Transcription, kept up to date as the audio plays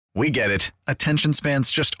We get it. Attention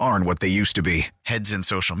spans just aren't what they used to be. Heads in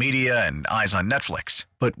social media and eyes on Netflix.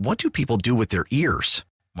 But what do people do with their ears?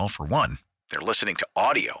 Well, for one, they're listening to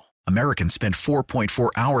audio. Americans spend 4.4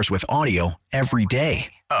 hours with audio every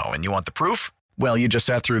day. Oh, and you want the proof? Well, you just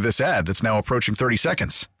sat through this ad that's now approaching 30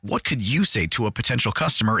 seconds. What could you say to a potential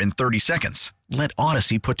customer in 30 seconds? Let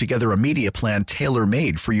Odyssey put together a media plan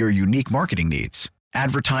tailor-made for your unique marketing needs.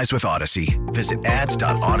 Advertise with Odyssey. Visit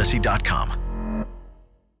ads.odyssey.com.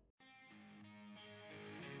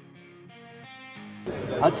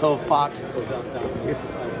 I told Fox,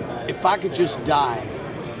 if I could just die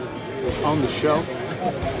on the show.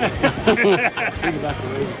 Think about the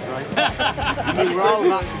ratings, right? I mean, we're all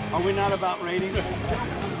about, are we not about ratings?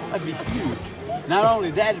 That'd be huge. Not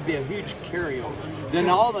only that, it'd be a huge carryover. Then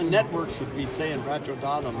all the networks would be saying Bradshaw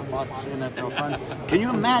Dodd on the Fox NFL Fund. Can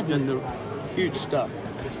you imagine the huge stuff?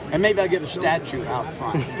 And maybe I'll get a statue out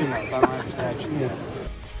front, if I don't have a statue yet.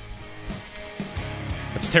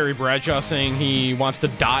 That's Terry Bradshaw saying he wants to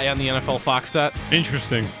die on the NFL Fox set.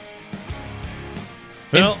 Interesting.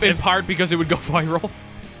 Well, in part because it would go viral.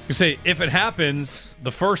 You say, if it happens,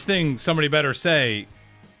 the first thing somebody better say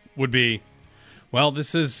would be, well,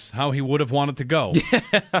 this is how he would have wanted to go.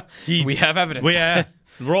 We have evidence.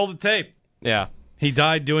 Roll the tape. Yeah. He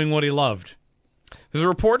died doing what he loved. There's a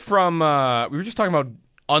report from, we were just talking about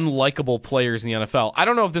unlikable players in the NFL. I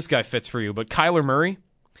don't know if this guy fits for you, but Kyler Murray.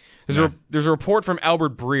 There's a report from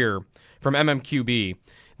Albert Breer from MMQB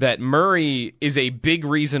that Murray is a big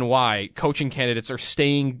reason why coaching candidates are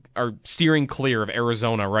steering clear of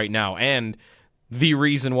Arizona right now, and the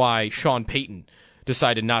reason why Sean Payton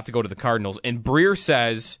decided not to go to the Cardinals. And Breer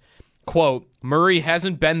says, quote, Murray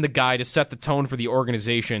hasn't been the guy to set the tone for the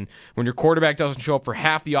organization. When your quarterback doesn't show up for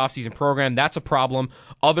half the offseason program, that's a problem.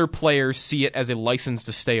 Other players see it as a license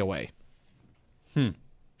to stay away.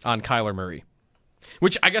 On Kyler Murray.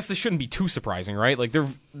 Which I guess this shouldn't be too surprising, right? Like they're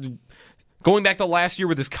going back to last year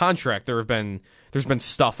with his contract, there's been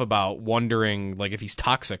stuff about wondering like if he's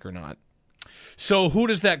toxic or not. So who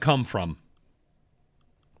does that come from?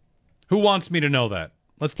 Who wants me to know that?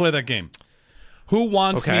 Let's play that game. Who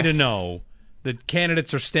wants me to know that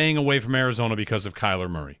candidates are staying away from Arizona because of Kyler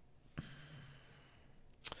Murray?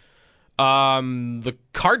 The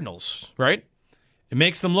Cardinals, right? It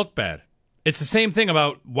makes them look bad. It's the same thing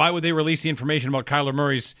about why would they release the information about Kyler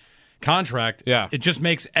Murray's contract. Yeah. It just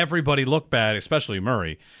makes everybody look bad, especially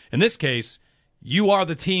Murray. In this case, you are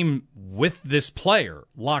the team with this player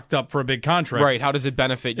locked up for a big contract. Right. How does it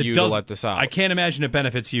benefit you to let this out? I can't imagine it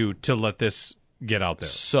benefits you to let this get out there.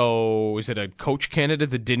 So is it a coach candidate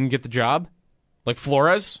that didn't get the job? Like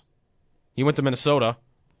Flores? He went to Minnesota.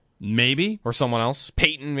 Maybe. Or someone else.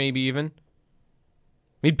 Peyton, maybe even.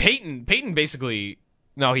 I mean, Peyton basically...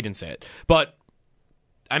 No, he didn't say it. But,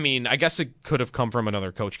 I mean, I guess it could have come from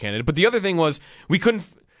another coach candidate. But the other thing was, we couldn't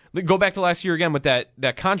go back to last year again with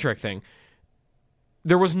that contract thing.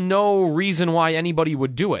 There was no reason why anybody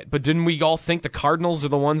would do it. But didn't we all think the Cardinals are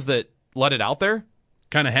the ones that let it out there?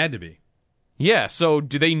 Kind of had to be. Yeah, so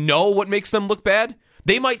do they know what makes them look bad?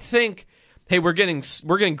 They might think, hey, we're getting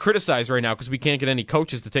criticized right now because we can't get any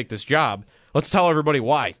coaches to take this job. Let's tell everybody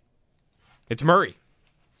why. It's Murray.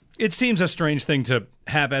 It seems a strange thing to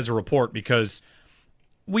have as a report because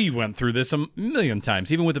we went through this a million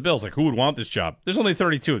times, even with the Bills. Like, who would want this job? There's only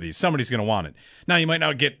 32 of these. Somebody's going to want it. Now, you might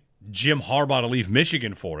not get Jim Harbaugh to leave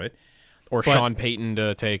Michigan for it. Or Sean Payton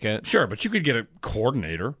to take it. Sure, but you could get a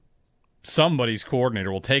coordinator. Somebody's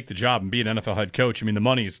coordinator will take the job and be an NFL head coach. I mean, the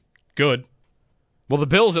money's good. Well, the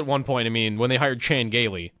Bills at one point, I mean, when they hired Chan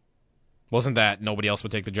Gailey, wasn't that nobody else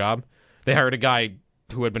would take the job? They hired a guy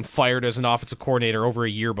who had been fired as an offensive coordinator over a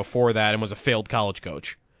year before that and was a failed college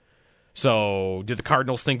coach. So, do the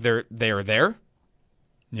Cardinals think they're there?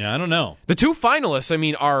 Yeah, I don't know. The two finalists, I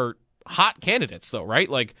mean, are hot candidates, though, right?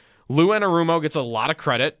 Like, Lou Anarumo gets a lot of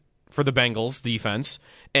credit for the Bengals defense,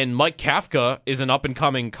 and Mike Kafka is an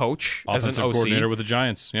up-and-coming coach offensive as an OC. coordinator with the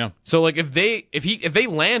Giants, yeah. So, like, if they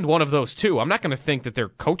land one of those two, I'm not going to think that their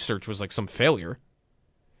coach search was, like, some failure.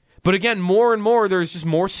 But again, more and more, there's just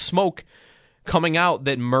more smoke coming out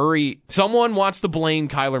that someone wants to blame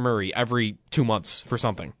Kyler Murray every 2 months for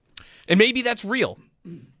something. And maybe that's real.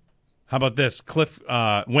 How about this?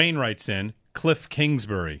 Wayne writes in, Cliff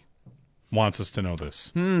Kingsbury wants us to know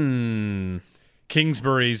this.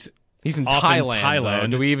 Kingsbury's he's in off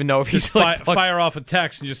Thailand. Do we even know if he's fire off a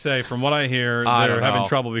text and just say, from what I hear, they're having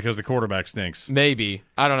trouble because the quarterback stinks. Maybe.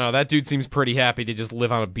 I don't know. That dude seems pretty happy to just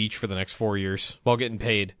live on a beach for the next 4 years while getting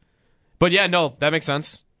paid. But yeah, no, that makes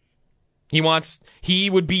sense. He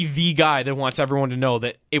would be the guy that wants everyone to know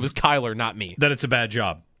that it was Kyler, not me. That it's a bad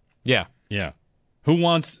job. Yeah. Yeah. Who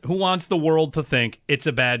wants the world to think it's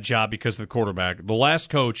a bad job because of the quarterback? The last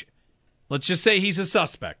coach, let's just say he's a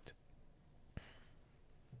suspect.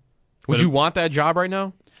 Would you want that job right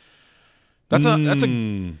now? That's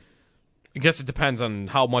a. I guess it depends on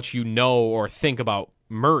how much you know or think about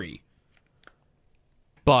Murray.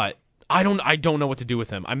 But I don't know what to do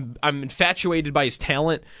with him. I'm infatuated by his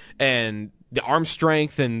talent and the arm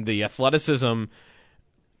strength and the athleticism.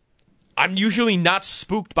 I'm usually not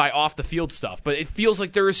spooked by off the field stuff, but it feels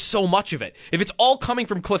like there is so much of it. If it's all coming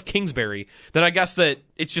from Cliff Kingsbury, then I guess that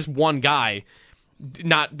it's just one guy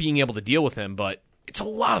not being able to deal with him, but it's a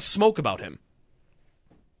lot of smoke about him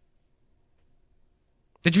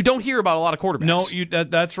that you don't hear about a lot of quarterbacks. No,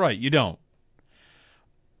 that's right. You don't.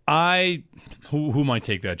 Who might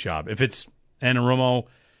take that job? If it's Anarumo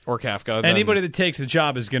or Kafka, anybody that takes the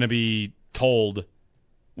job is going to be told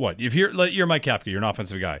what? If you're Mike Kafka, you're an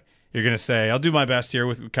offensive guy. You're going to say, "I'll do my best here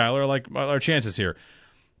with Kyler. I like our chances here."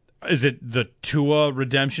 Is it the Tua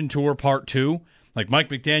redemption tour part 2? Like Mike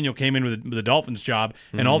McDaniel came in with the Dolphins job,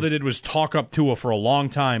 and all they did was talk up Tua for a long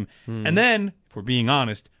time. And then, if we're being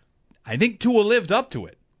honest, I think Tua lived up to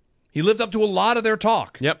it. He lived up to a lot of their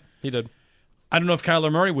talk. Yep, he did. I don't know if Kyler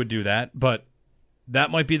Murray would do that, but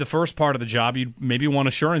that might be the first part of the job. You'd maybe want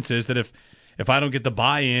assurances that if I don't get the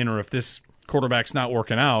buy-in or if this quarterback's not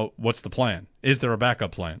working out, what's the plan? Is there a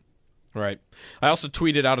backup plan? Right. I also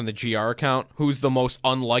tweeted out on the GR account who's the most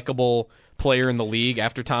unlikable player in the league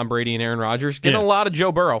after Tom Brady and Aaron Rodgers. Getting a lot of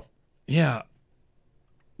Joe Burrow. Yeah.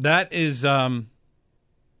 That is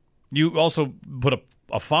you also put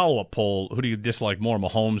a follow-up poll, who do you dislike more,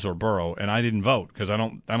 Mahomes or Burrow? And I didn't vote because I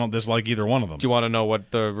don't dislike either one of them. Do you want to know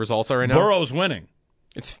what the results are right now? Burrow's winning.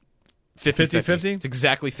 It's 50-50. It's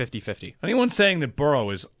exactly 50-50. Anyone saying that Burrow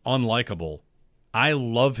is unlikable, I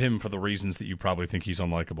love him for the reasons that you probably think he's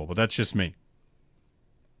unlikable, but that's just me.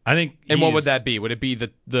 I think. And what would that be? Would it be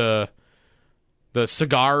the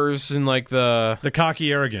cigars and like the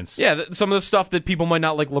cocky arrogance? Yeah, some of the stuff that people might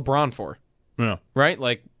not like LeBron for. Yeah. Right?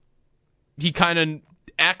 Like he kind of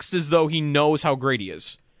acts as though he knows how great he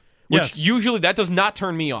is. Which usually that does not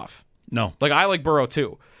turn me off. No. Like I like Burrow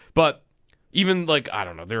too, but even like I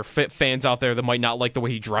don't know, there are fans out there that might not like the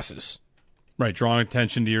way he dresses. Right, drawing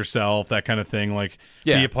attention to yourself, that kind of thing. Like,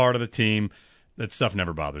 be a part of the team. That stuff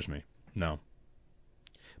never bothers me. No.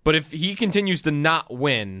 But if he continues to not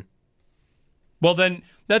win... Well, then,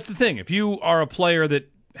 that's the thing. If you are a player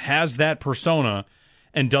that has that persona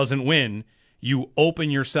and doesn't win, you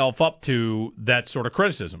open yourself up to that sort of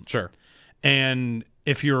criticism. Sure. And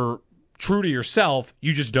if you're true to yourself,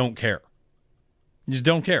 you just don't care. You just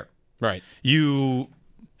don't care. Right.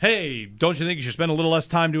 Hey, don't you think you should spend a little less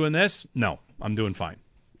time doing this? No, I'm doing fine.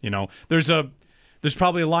 You know, there's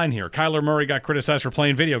probably a line here. Kyler Murray got criticized for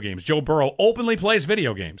playing video games. Joe Burrow openly plays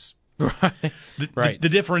video games. Right. The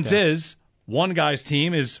difference is one guy's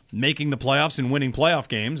team is making the playoffs and winning playoff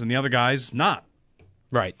games, and the other guy's not.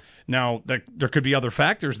 Right. Now, there could be other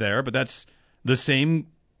factors there, but that's the same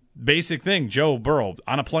basic thing. Joe Burrow,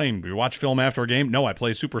 on a plane, do you watch film after a game? No, I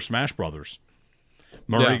play Super Smash Brothers.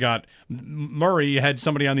 Murray had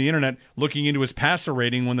somebody on the internet looking into his passer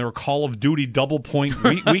rating when there were Call of Duty double point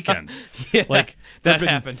weekends. Like that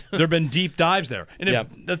happened. There have been deep dives there, and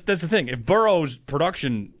that's the thing. If Burrow's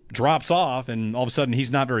production drops off and all of a sudden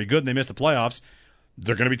he's not very good and they miss the playoffs,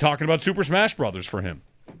 they're going to be talking about Super Smash Brothers for him.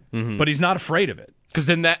 Mm-hmm. But he's not afraid of it. Because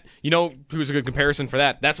then who's a good comparison for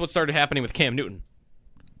that? That's what started happening with Cam Newton.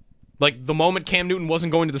 Like, the moment Cam Newton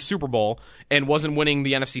wasn't going to the Super Bowl and wasn't winning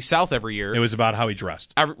the NFC South every year... It was about how he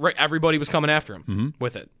dressed. Everybody was coming after him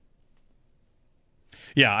with it.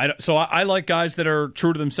 Yeah, so I like guys that are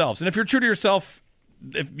true to themselves. And if you're true to yourself,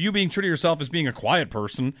 if you being true to yourself is being a quiet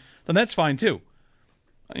person, then that's fine, too.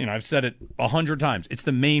 You know, I've said it 100 times. It's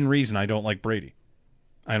the main reason I don't like Brady.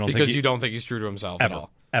 Because you don't think he's true to himself at all.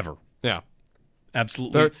 Ever. Yeah.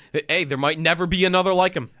 Absolutely. There might never be another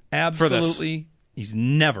like him. Absolutely. He's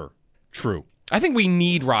never... true. I think we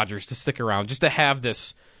need Rodgers to stick around just to have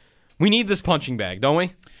this. We need this punching bag, don't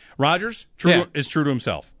we? Rodgers is true to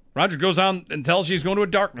himself. Rodgers goes on and tells you he's going to a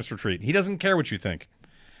darkness retreat. He doesn't care what you think.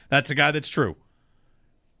 That's a guy that's true.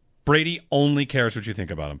 Brady only cares what you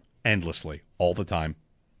think about him endlessly, all the time.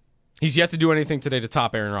 He's yet to do anything today to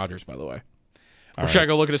top Aaron Rodgers, by the way. Should I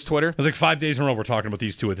go look at his Twitter? It's like 5 days in a row we're talking about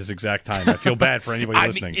these two at this exact time. I feel bad for anybody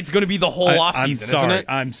listening. It's going to be the whole offseason, isn't it?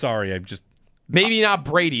 I'm sorry. Maybe not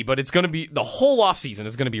Brady, but it's going to be the whole offseason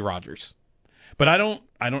is going to be Rodgers. But I don't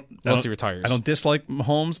unless he retires. I don't dislike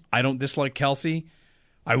Mahomes. I don't dislike Kelsey.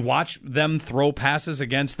 I watch them throw passes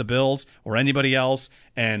against the Bills or anybody else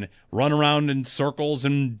and run around in circles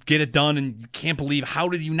and get it done, and you can't believe, how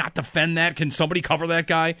did you not defend that? Can somebody cover that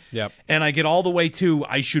guy? Yep. And I get all the way to,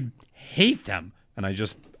 I should hate them, and I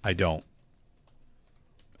don't.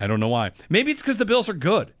 I don't know why. Maybe it's because the Bills are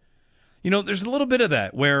good. You know, there's a little bit of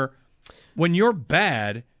that where when you're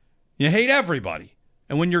bad, you hate everybody.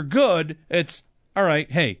 And when you're good, it's, all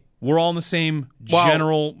right, hey, we're all in the same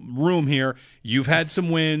general room here. You've had some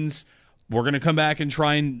wins. We're going to come back and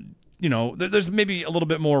try and, there's maybe a little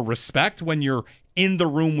bit more respect when you're in the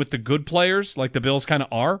room with the good players, like the Bills kind of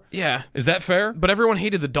are. Yeah. Is that fair? But everyone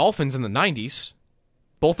hated the Dolphins in the 90s.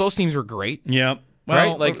 Both those teams were great. Yeah.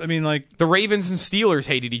 Well, right? The Ravens and Steelers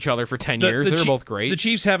hated each other for 10 years. They were both great. The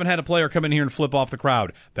Chiefs haven't had a player come in here and flip off the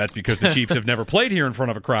crowd. That's because the Chiefs have never played here in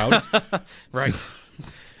front of a crowd. Right.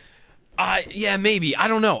 Yeah, maybe. I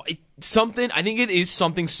don't know. I think it is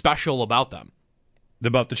something special about them.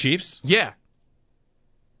 About the Chiefs? Yeah.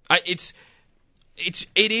 It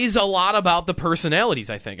is a lot about the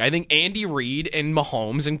personalities, I think. I think Andy Reid and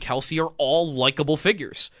Mahomes and Kelsey are all likable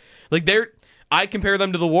figures. I compare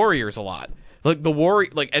them to the Warriors a lot.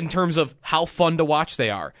 In terms of how fun to watch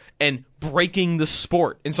they are and breaking the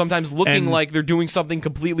sport and sometimes looking like they're doing something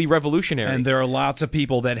completely revolutionary. And there are lots of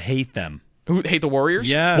people that hate them. Who hate the Warriors?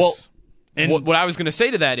 Yes. Well, and what I was going to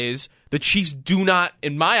say to that is the Chiefs do not,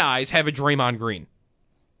 in my eyes, have a Draymond Green.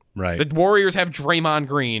 Right. The Warriors have Draymond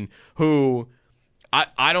Green, who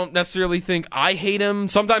I don't necessarily think I hate him.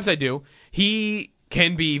 Sometimes I do. He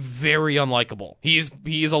can be very unlikable. He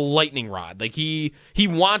is a lightning rod. He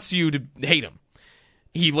wants you to hate him.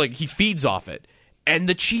 He feeds off it. And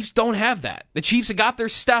the Chiefs don't have that. The Chiefs have got their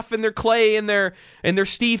Steph and their Clay and their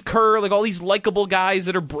Steve Kerr, all these likable guys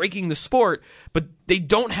that are breaking the sport, but they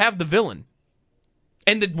don't have the villain.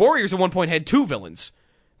 And the Warriors at one point had two villains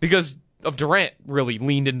because of Durant really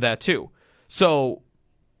leaned into that too. So,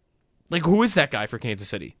 who is that guy for Kansas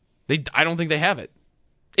City? I don't think they have it.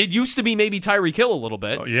 It used to be maybe Tyreek Hill a little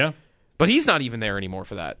bit. Oh, yeah? But he's not even there anymore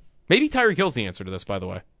for that. Maybe Tyreek Hill's the answer to this, by the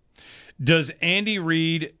way. Does Andy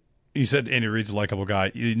Reid... You said Andy Reid's a likable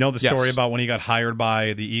guy. You know the story about when he got hired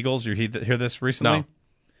by the Eagles? You hear this recently? No.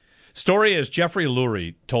 Story is Jeffrey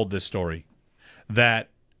Lurie told this story, that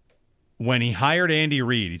when he hired Andy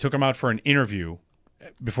Reid, he took him out for an interview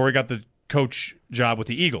before he got the coach job with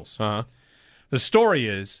the Eagles. Uh-huh. The story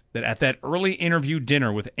is that at that early interview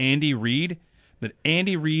dinner with Andy Reid, that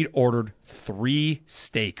Andy Reid ordered 3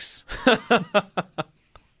 steaks.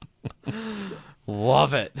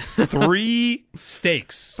 Love it. 3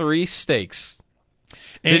 steaks. 3 steaks.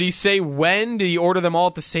 And did he say when? Did he order them all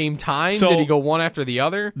at the same time? So, did he go one after the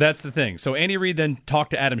other? That's the thing. So Andy Reid then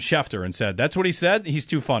talked to Adam Schefter and said, that's what he said? He's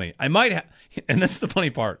too funny. I might have, and that's the funny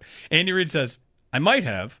part. Andy Reid says, I might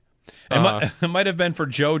have. It might have been for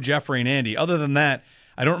Joe, Jeffrey, and Andy. Other than that,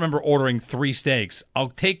 I don't remember ordering 3 steaks. I'll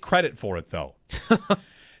take credit for it, though.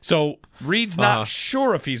 So Reid's not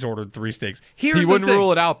sure if he's ordered 3 steaks. He wouldn't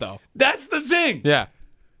rule it out, though. That's the thing. Yeah.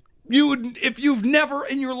 You would, if you've never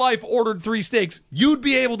in your life ordered 3 steaks, you'd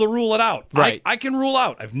be able to rule it out. Right. I can rule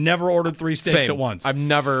out. I've never ordered 3 steaks at once. I've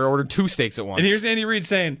never ordered 2 steaks at once. And here's Andy Reid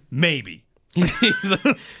saying, maybe. He's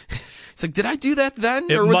like, did I do that then?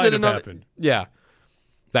 It or was might it have another? happened. Yeah.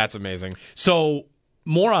 That's amazing. So,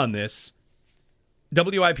 more on this.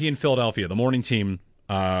 WIP in Philadelphia, the morning team,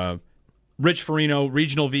 Rich Farino,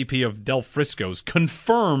 regional VP of Del Frisco's,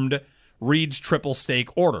 confirmed Reid's triple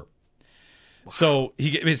steak order. Wow. So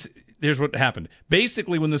here's what happened.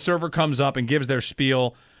 Basically, when the server comes up and gives their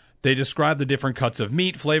spiel, they describe the different cuts of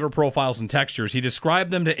meat, flavor profiles, and textures. He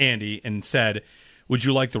described them to Andy and said, would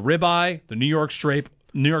you like the ribeye, the New York strip,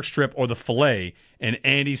 or the filet? And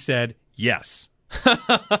Andy said, yes.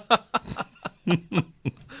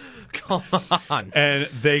 Come on. And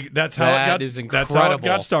that's how it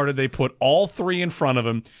got started. They put all 3 in front of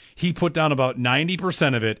him. He put down about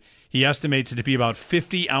 90% of it. He estimates it to be about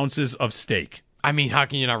 50 ounces of steak. I mean, how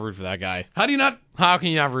can you not root for that guy? How can you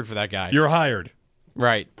not root for that guy? You're hired.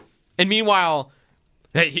 Right. And meanwhile,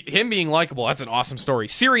 him being likable, that's an awesome story.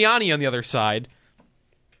 Sirianni on the other side,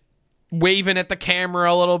 waving at the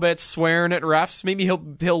camera a little bit, swearing at refs. Maybe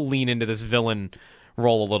he'll lean into this villain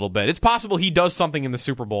role a little bit. It's possible he does something in the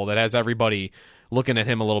Super Bowl that has everybody looking at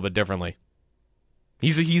him a little bit differently.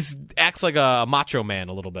 He's acts like a macho man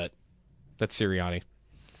a little bit. That's Sirianni.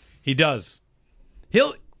 He does.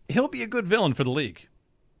 He'll be a good villain for the league.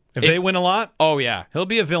 If they win a lot, oh yeah, he'll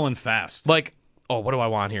be a villain fast. What do I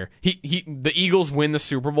want here? The Eagles win the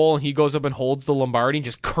Super Bowl and he goes up and holds the Lombardi and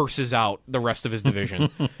just curses out the rest of his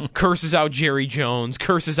division. Curses out Jerry Jones,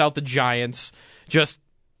 curses out the Giants. Just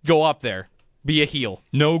go up there. Be a heel.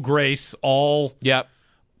 No grace, all yep.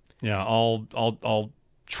 Yeah, all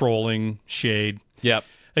trolling, shade. Yep.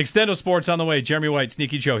 Extendo Sports on the way. Jeremy White,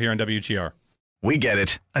 Sneaky Joe here on WGR. We get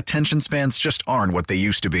it. Attention spans just aren't what they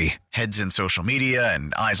used to be. Heads in social media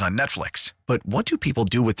and eyes on Netflix. But what do people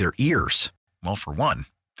do with their ears? Well, for one,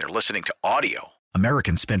 they're listening to audio.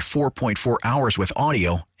 Americans spend 4.4 hours with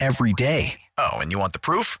audio every day. Oh, and you want the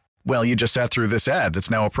proof? Well, you just sat through this ad that's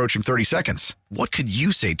now approaching 30 seconds. What could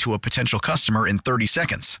you say to a potential customer in 30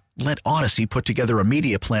 seconds? Let Odyssey put together a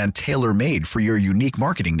media plan tailor-made for your unique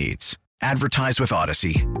marketing needs. Advertise with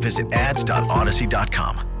Odyssey. Visit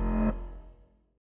ads.odyssey.com.